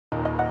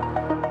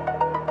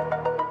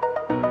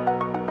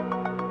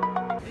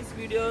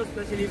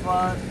especially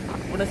for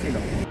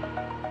Gunaseelam.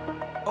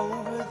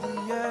 Over the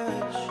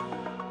edge,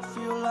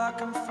 feel like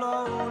I'm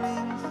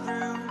floating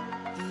through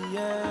the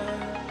air.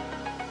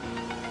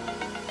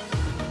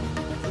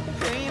 The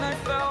pain I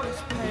felt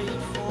is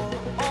paid for,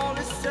 all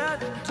is said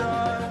and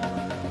done.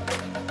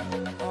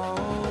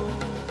 Oh,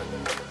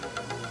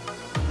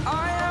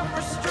 I am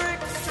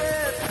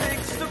restricted,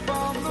 fixed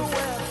upon the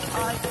web.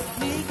 I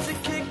need to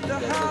kick the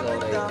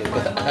habit that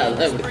my mind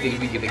is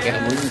breathing in.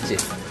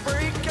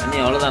 Break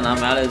out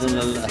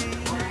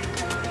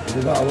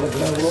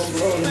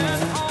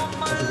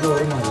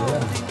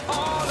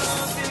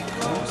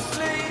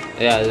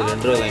Yeah, it's a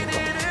drawing.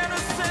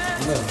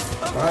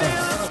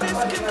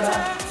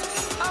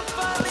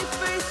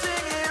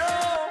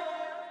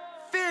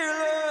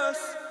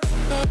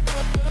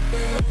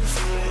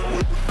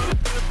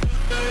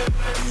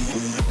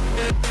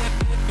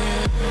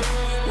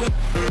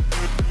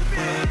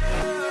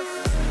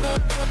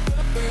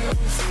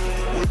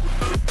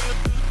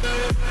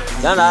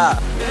 Jana.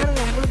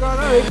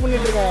 Wait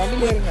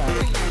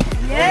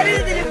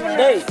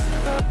hey.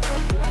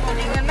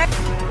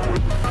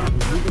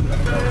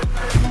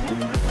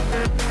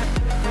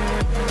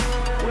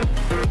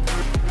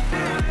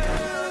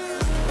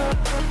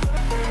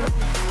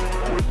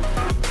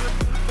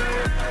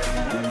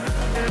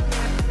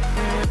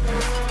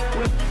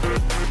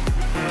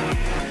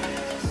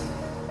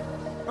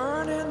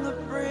 Burning the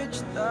bridge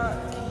that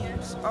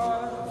keeps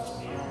us.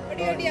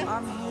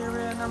 I'm here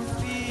and I'm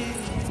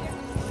feeling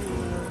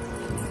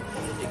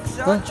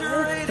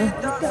exaggerated.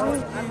 That's what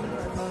you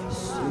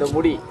must. The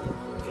booty.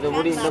 The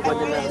booty. The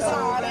booty.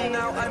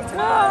 Now I'm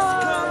past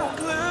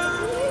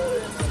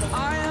conclude.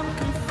 I am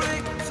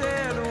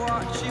conflicted,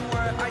 watching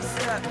where I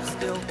step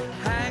still,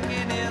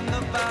 hanging in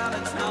the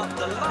balance. Not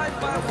the life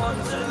I want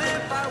to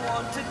live. I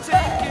want to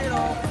take it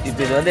all. This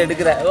is what they do.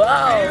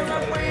 Wow.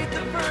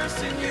 The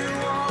person you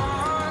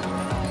are.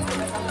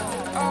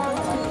 Oh,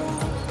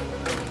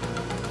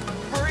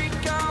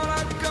 break out,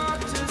 I've got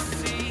to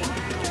see.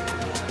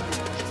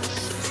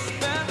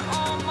 Spent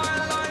all my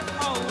life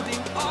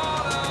holding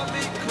all of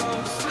it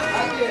closely.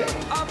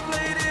 I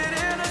played it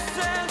in a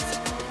sense,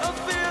 a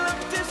feel of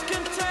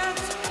discontent.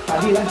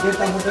 I'm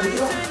facing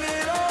it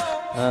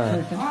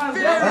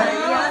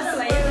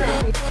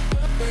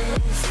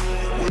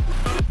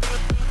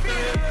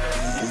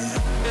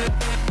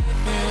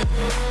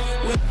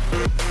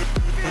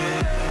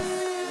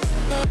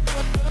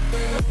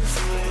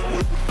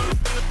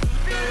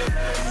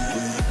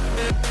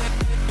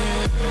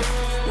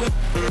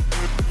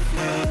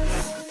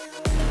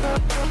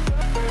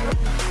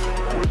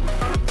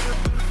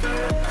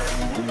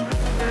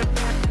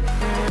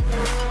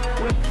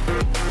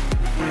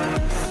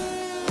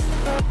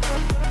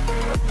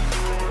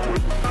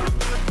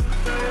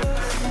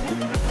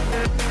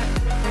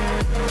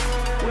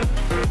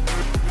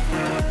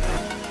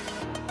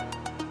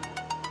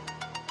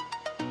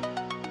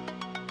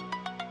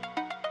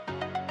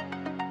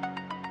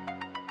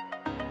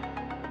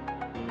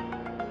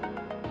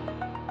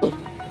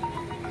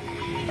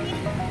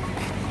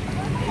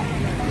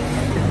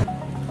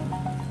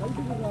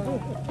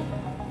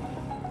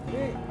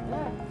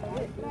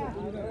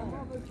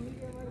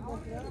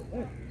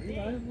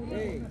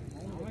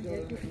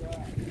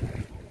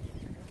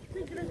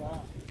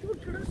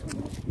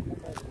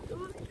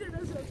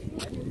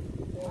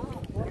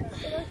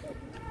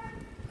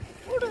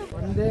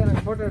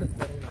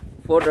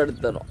Photo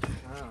எடுத்துறோம்.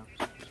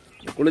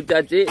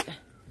 குளிச்சாச்சு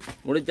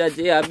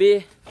முடிச்சாச்சு அபி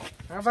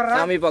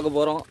சாமி பார்க்க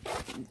போறோம்.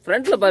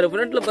 ஃப்ரண்ட்ல பாரு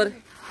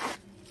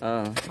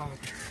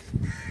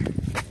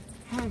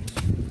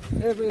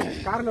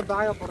கார்ல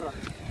பேக போடுறா.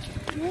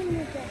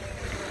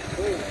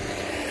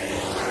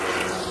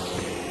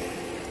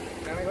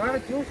 எனக்கு வேற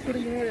ஜூஸ்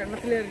குடிக்கணும்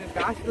எண்ணத்துல இருக்கு,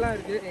 காசுலாம்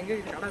இருக்கு, எங்க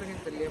கடை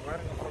இருக்குன்னு தெரியல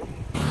பாருங்க.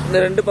 இந்த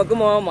ரெண்டு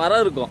பக்கமும்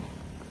மரம் இருக்கும்.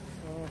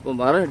 இப்போ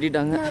மரம்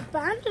வெட்டிட்டாங்க.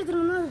 பேண்ட்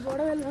எடுத்துறோம்னா அது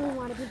போடவே இல்ல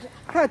மாட்டிட்டேன்.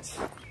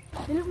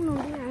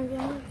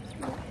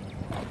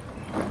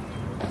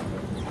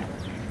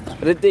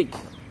 Hrithik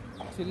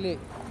chilli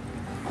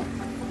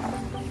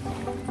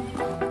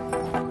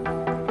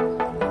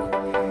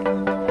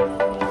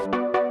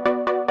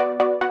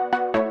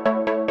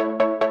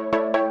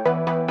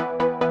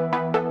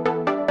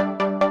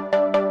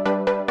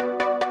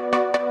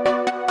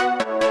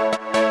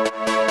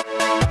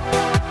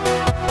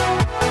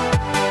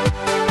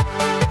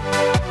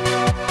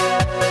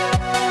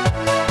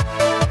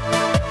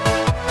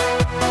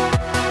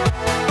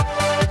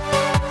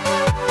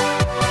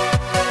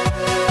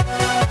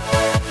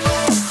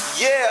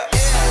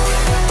yeah.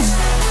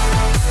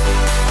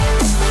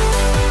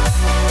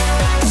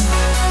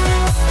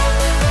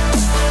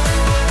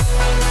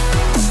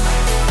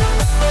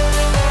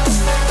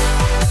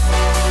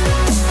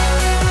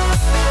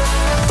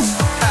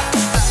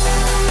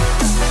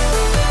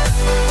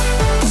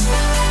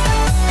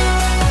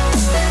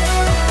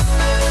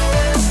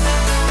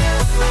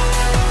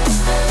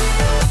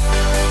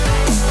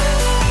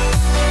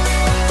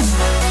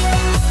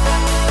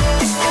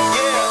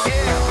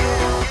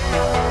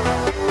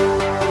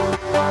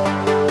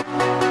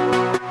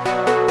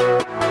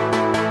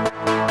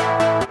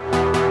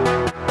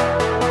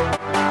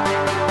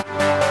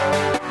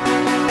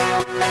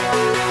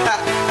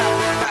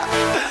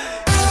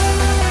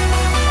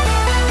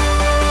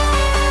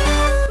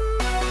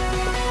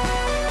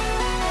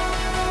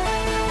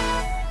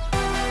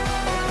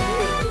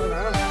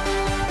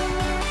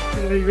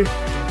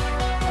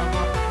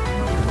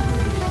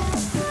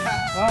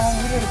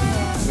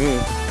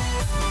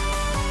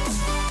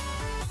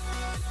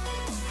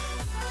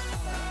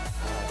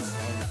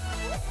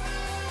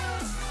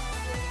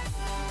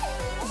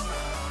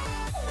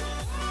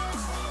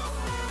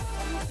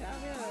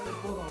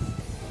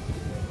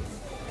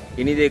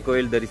 இனிதே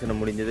கோயில் தரிசனம்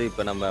முடிஞ்சது.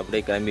 இப்போ நம்ம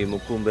அப்படியே கிளம்பி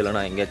முக்கூம்பு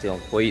இல்லைனா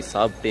எங்கேயாச்சும் போய்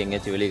சாப்பிட்டு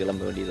எங்கேயாச்சும் வெளியே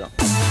கிளம்ப வேண்டியதுதான்.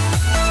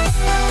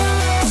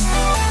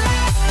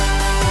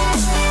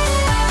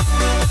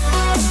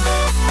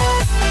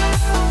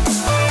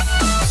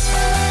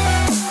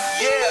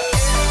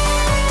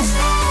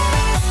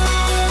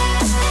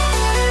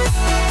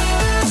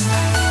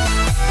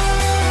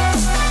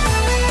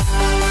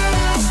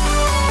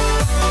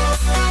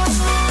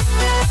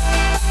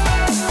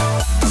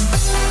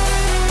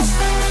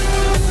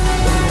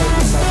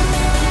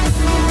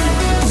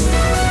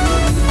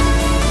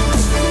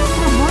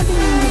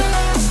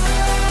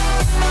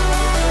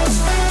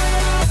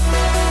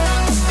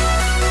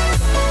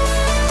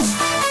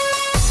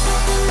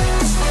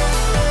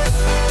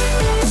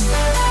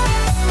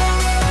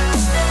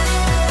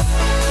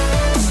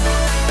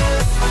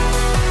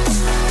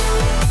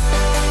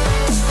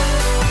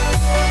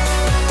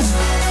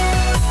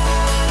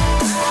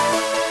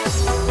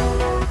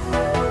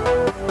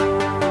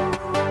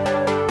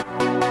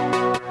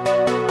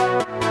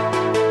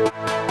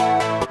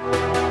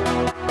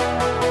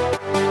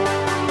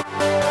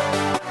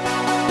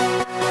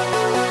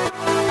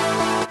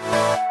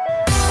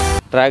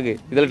 ட்ராக்கு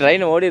இதில்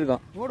ட்ரெயின் ஓடி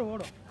இருக்கும்.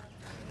 ஓடும்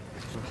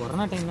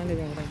கொரோனா டைம்லாம்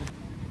இது.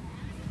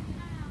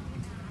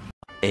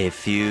 A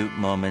few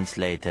moments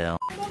later.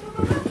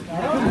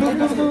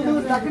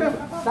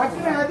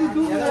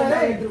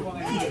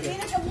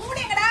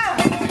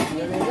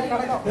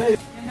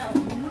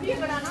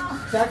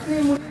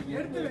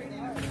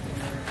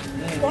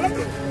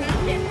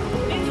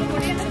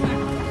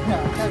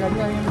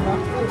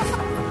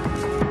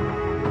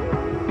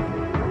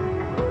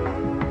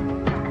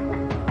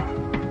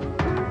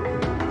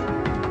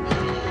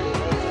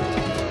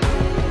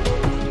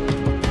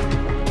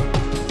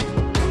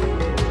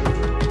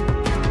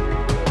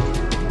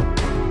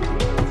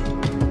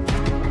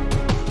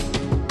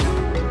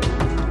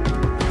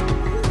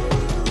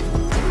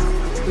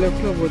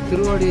 லெஃப்டில்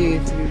திருவாடி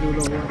உள்ள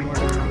போக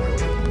மாட்டேன்.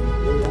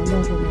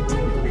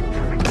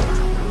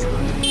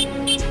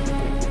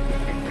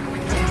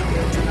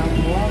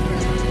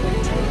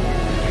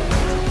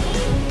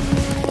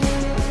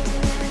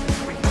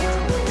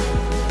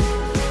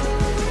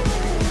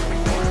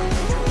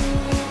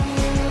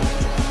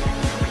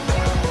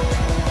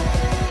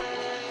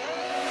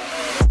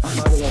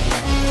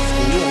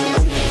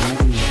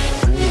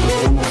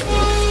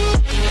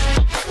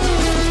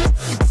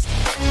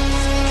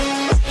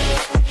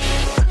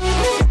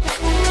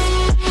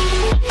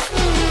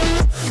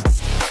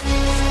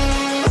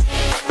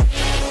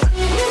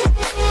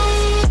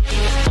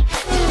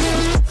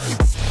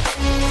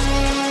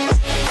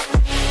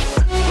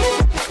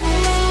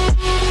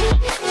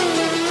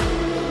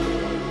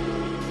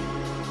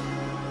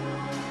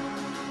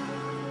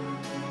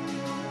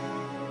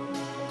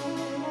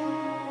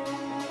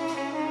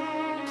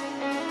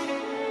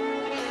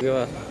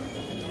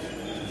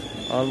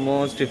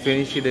 Almost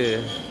finished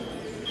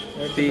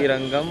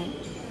Srirangam.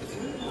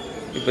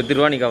 இப்போ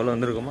திருவாணிக்காவில்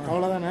வந்துருக்கோமா?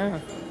 அவ்வளோதானே.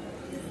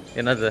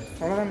 என்ன சார்?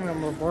 அவ்வளோதானே,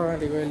 நம்ம போக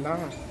வேண்டிய கோயில்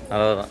தான்.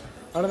 அவ்வளோதான்.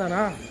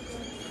 அவ்வளோதானா?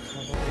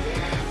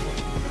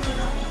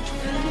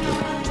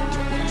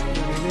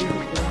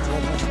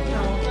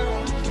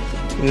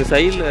 இந்த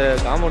சைடில்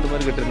காம்பவுண்ட்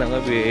மாதிரி கட்டிருந்தாங்க,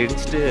 இப்போ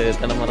இடிச்சுட்டு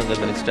தென்னை மரம்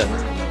கத்தணிச்சிட்டாங்க.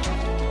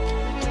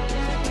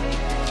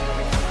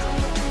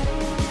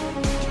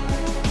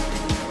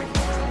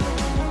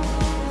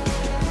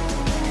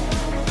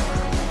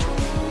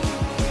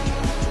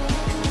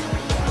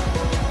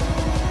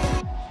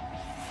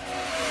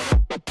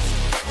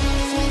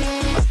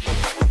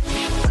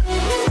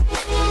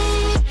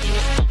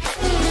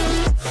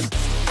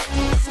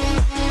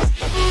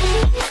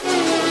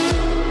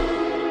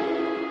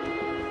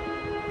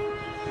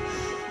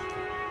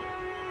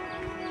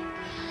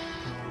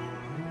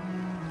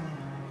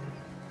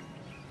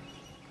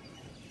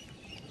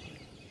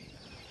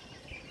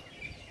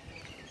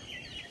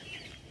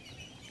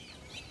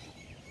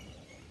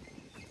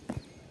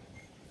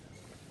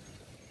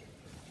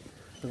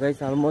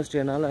 கைஸ் ஆல்மோஸ்ட்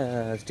என்னால்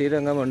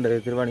ஸ்ரீரங்கம் அண்ட்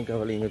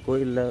திருவாணிக்காவல் இங்கே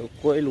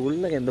கோயில்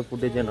உள்ள எந்த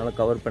ஃபுட்டேஜ் என்னால்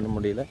கவர் பண்ண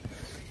முடியல.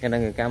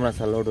 எனக்கு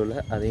கேமராஸ் அலோடு இல்லை.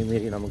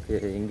 அதேமாரி நமக்கு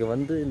இங்கே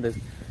வந்து இந்த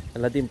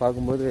எல்லாத்தையும்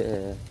பார்க்கும்போது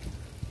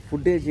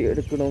ஃபுட்டேஜ்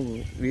எடுக்கணும்,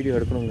 வீடியோ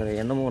எடுக்கணுங்கிற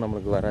எண்ணமும்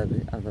நம்மளுக்கு வராது.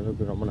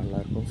 அந்தளவுக்கு ரொம்ப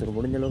நல்லாயிருக்கும். சரி,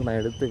 முடிஞ்ச அளவுக்கு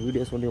நான் எடுத்த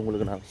வீடியோஸ் வந்து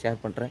உங்களுக்கு நான்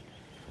ஷேர் பண்ணுறேன்.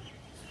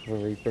 ஸோ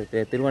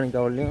இப்போ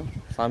திருவாணிக்காவல்லையும்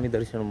சாமி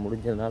தரிசனம்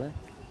முடிஞ்சதுனால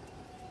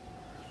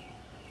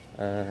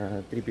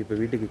திருப்பி இப்போ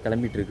வீட்டுக்கு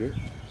கிளம்பிகிட்ருக்கு.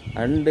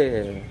 அண்டு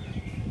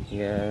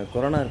இங்கே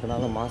கொரோனா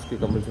இருக்கனால மாஸ்க்கு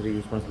கம்பல்சரி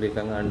யூஸ் பண்ண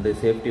சொல்லியிருக்காங்க. அண்டு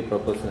சேஃப்டி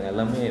பர்பஸ்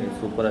எல்லாமே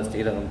சூப்பராக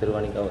ஸ்ரீரங்கம்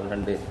திருவாணிக்காவல்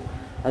அண்டு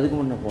அதுக்கு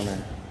முன்னே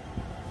போனேன்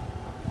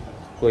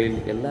கோயில்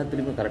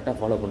எல்லாத்துலேயுமே கரெக்டாக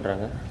ஃபாலோ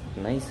பண்ணுறாங்க.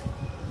 நைஸ்.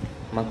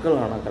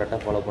 மக்கள் ஆனால்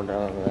கரெக்டாக ஃபாலோ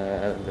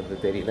பண்ணுறாங்கிறது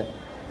தெரியல.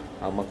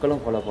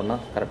 மக்களும் ஃபாலோ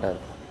பண்ணால் கரெக்டாக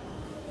இருக்கும்.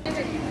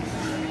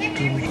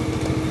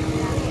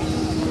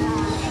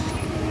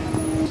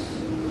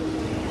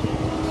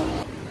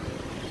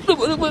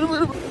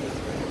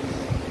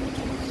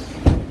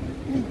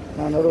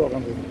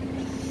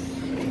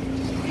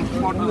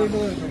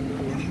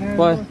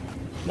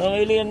 என்ன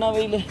வெயில், என்ன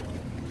வெயில்.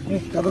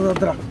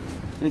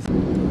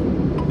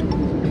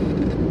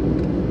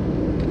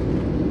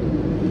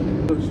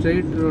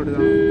 ஸ்ட்ரெயிட் ரோடு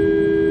தான்.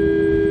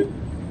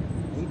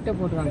 லைட்டாக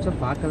போட்டு காமிச்சா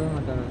பார்க்கவே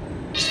மாட்டாங்க.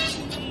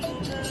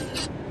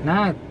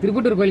 நான்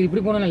திருப்பட்டூர் கோயில்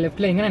இப்படி போனேன்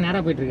லெஃப்ட்டில் எங்கே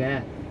நேராக போயிட்டுருக்க?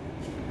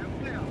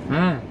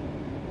 ஆ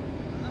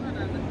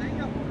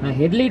நான்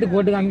ஹெட்லைட்டு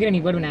போட்டு காமிக்கிறேன்,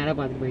 நீ போட்டு நேராக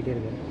பார்த்துட்டு போயிட்டே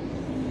இருக்க.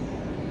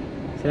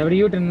 சரி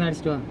அப்படி யூட்டன்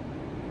அடிச்சிட்டு வா.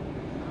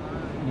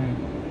 ம்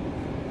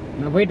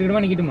நான் போயிட்டு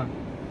இருக்கமா நிற்கட்டுமா?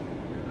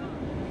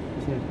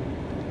 சரி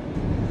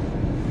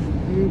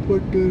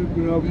திருப்பட்டூர்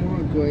பிரம்மா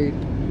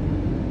கோயில்.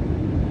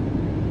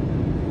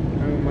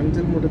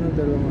 மஞ்சள் மட்டும் தான்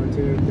தருவாங்க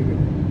வச்சுக்கிறதுக்கு.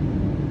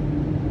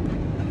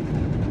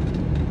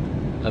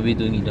 அபி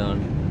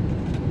தூங்கிட்டான்.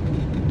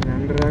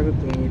 நன்றாக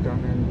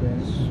தூங்கிட்டான்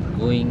என்பேன்.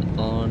 கோயிங்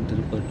ஆன்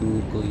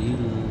திருப்பட்டூர்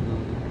கோயில்.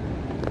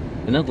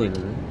 என்ன கோயில்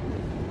அது?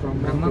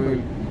 பிரம்மா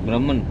கோயில்.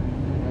 பிரம்மன்.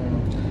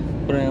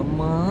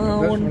 பிரம்மா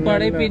உன்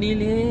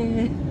படைப்பினிலே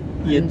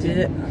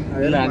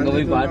இல்ல, அங்க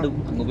போய்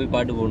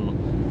பாட்டு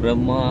போடணும்.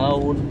 பிரம்மா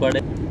உன்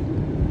படை.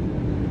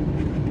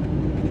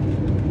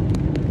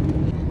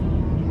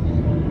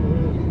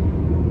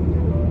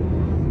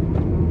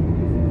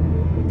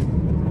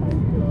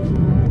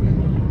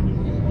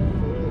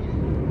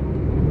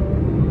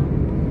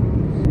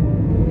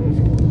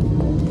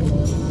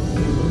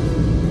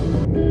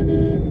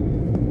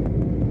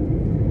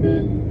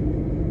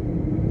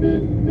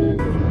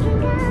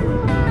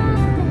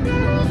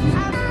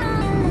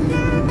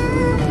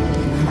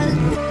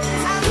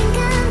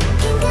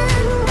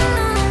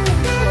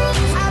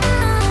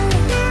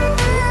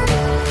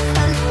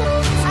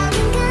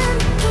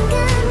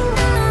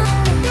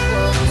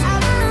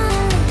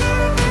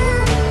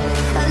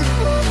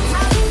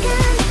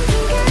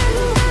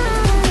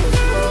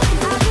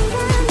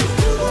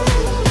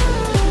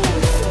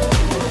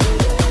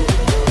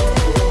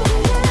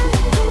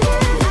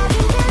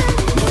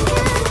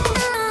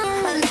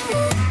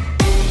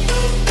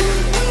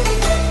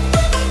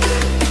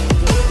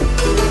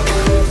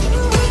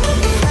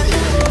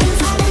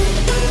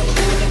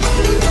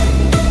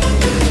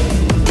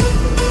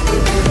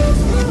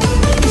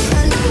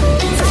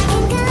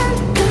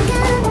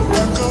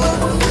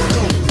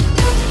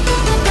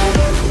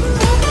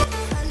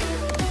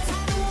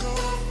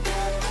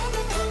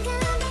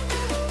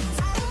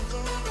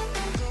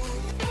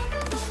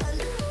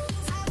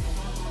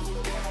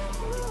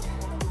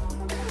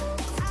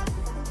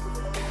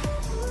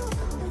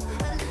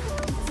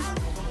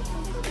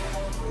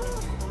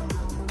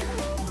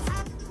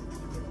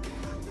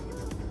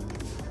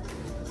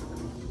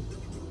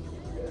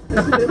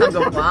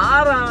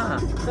 பாரா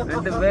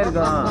 2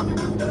 பேருக்கும்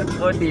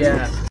போட்டிய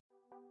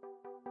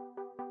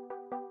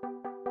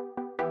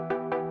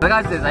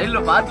பிரகாஷ்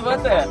சைடுல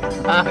பார்த்து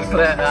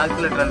ஆக்சிலேட்டர்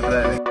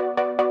அழுத்துறாரு.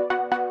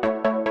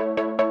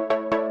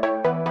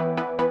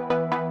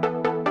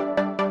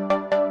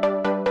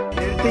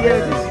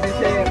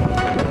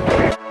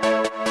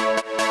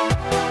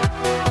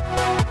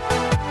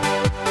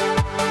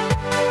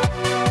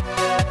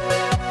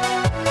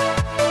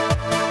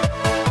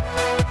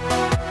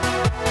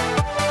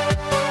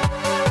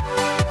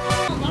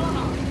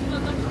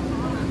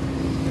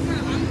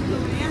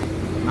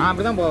 நான்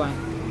அப்படிதான் போவேன்.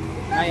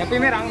 நான்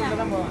எப்பயுமே ராங்கல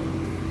தான் போவேன்.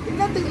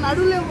 என்னத்துக்கு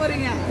நடுவுல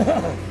போறீங்க?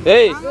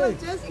 ஏய்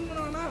சேசிங்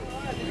பண்ணுவானா?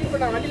 இப்ப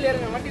நான் வண்டில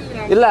ஏறுங்க,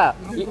 வண்டில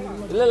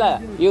இல்ல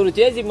இவரு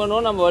சேசிங்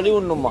பண்ணுவோம், நம்ம வழி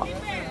விடணுமா?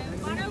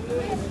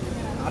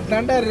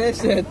 அதான்டா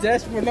ரேஸ்.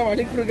 சேஸ் பண்ணா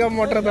வழி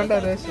கொடுக்காம ஓட்டுறதான்டா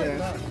ரேஸ்.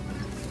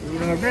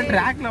 இவங்க அப்படியே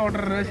ட்ராக்ல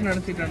ஓட்டுற ரேஸ்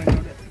நடத்திட்டானுங்க.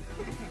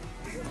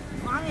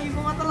 வாங்க இப்ப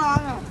பார்த்தலாம்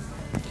வாங்க.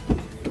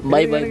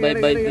 By by by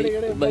by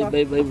by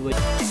by by by.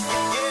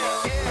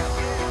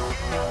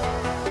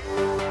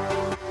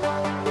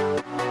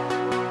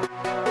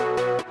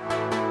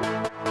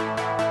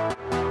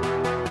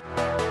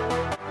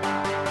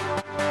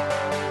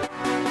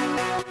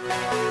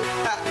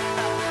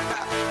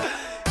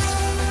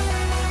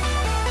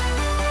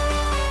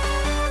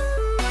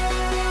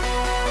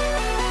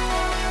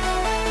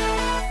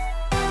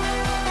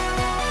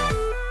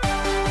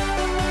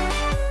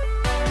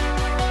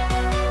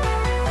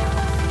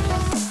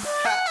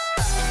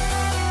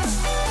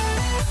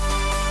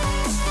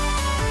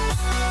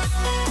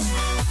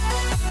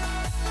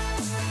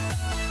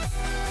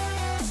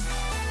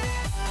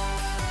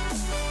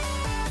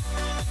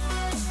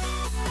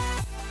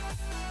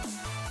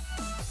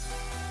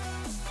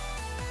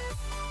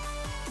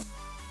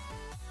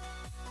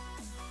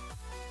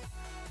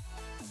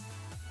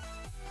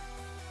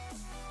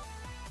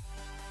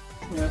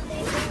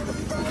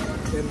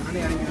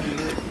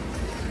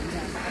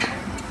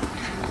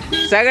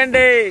 Second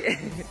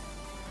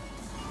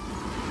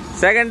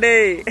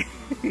day.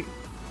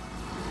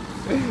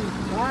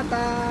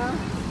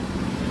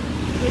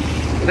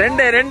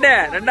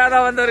 ரெண்டாவதா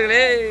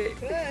வந்தவர்களே.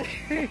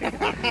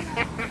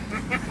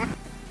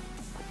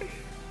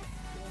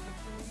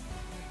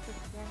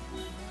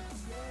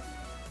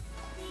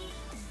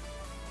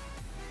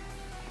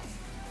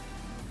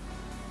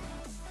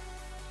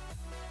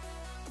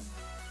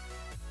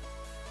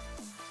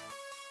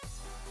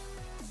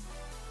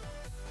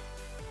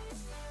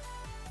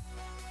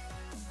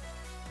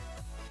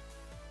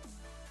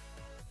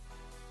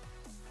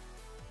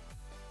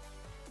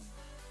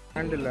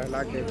 ஹேண்டில்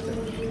லாக் ஆயிடுச்சு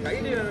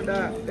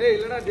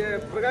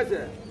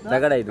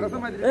ரெக்கார்ட்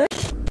ஆயிட்டு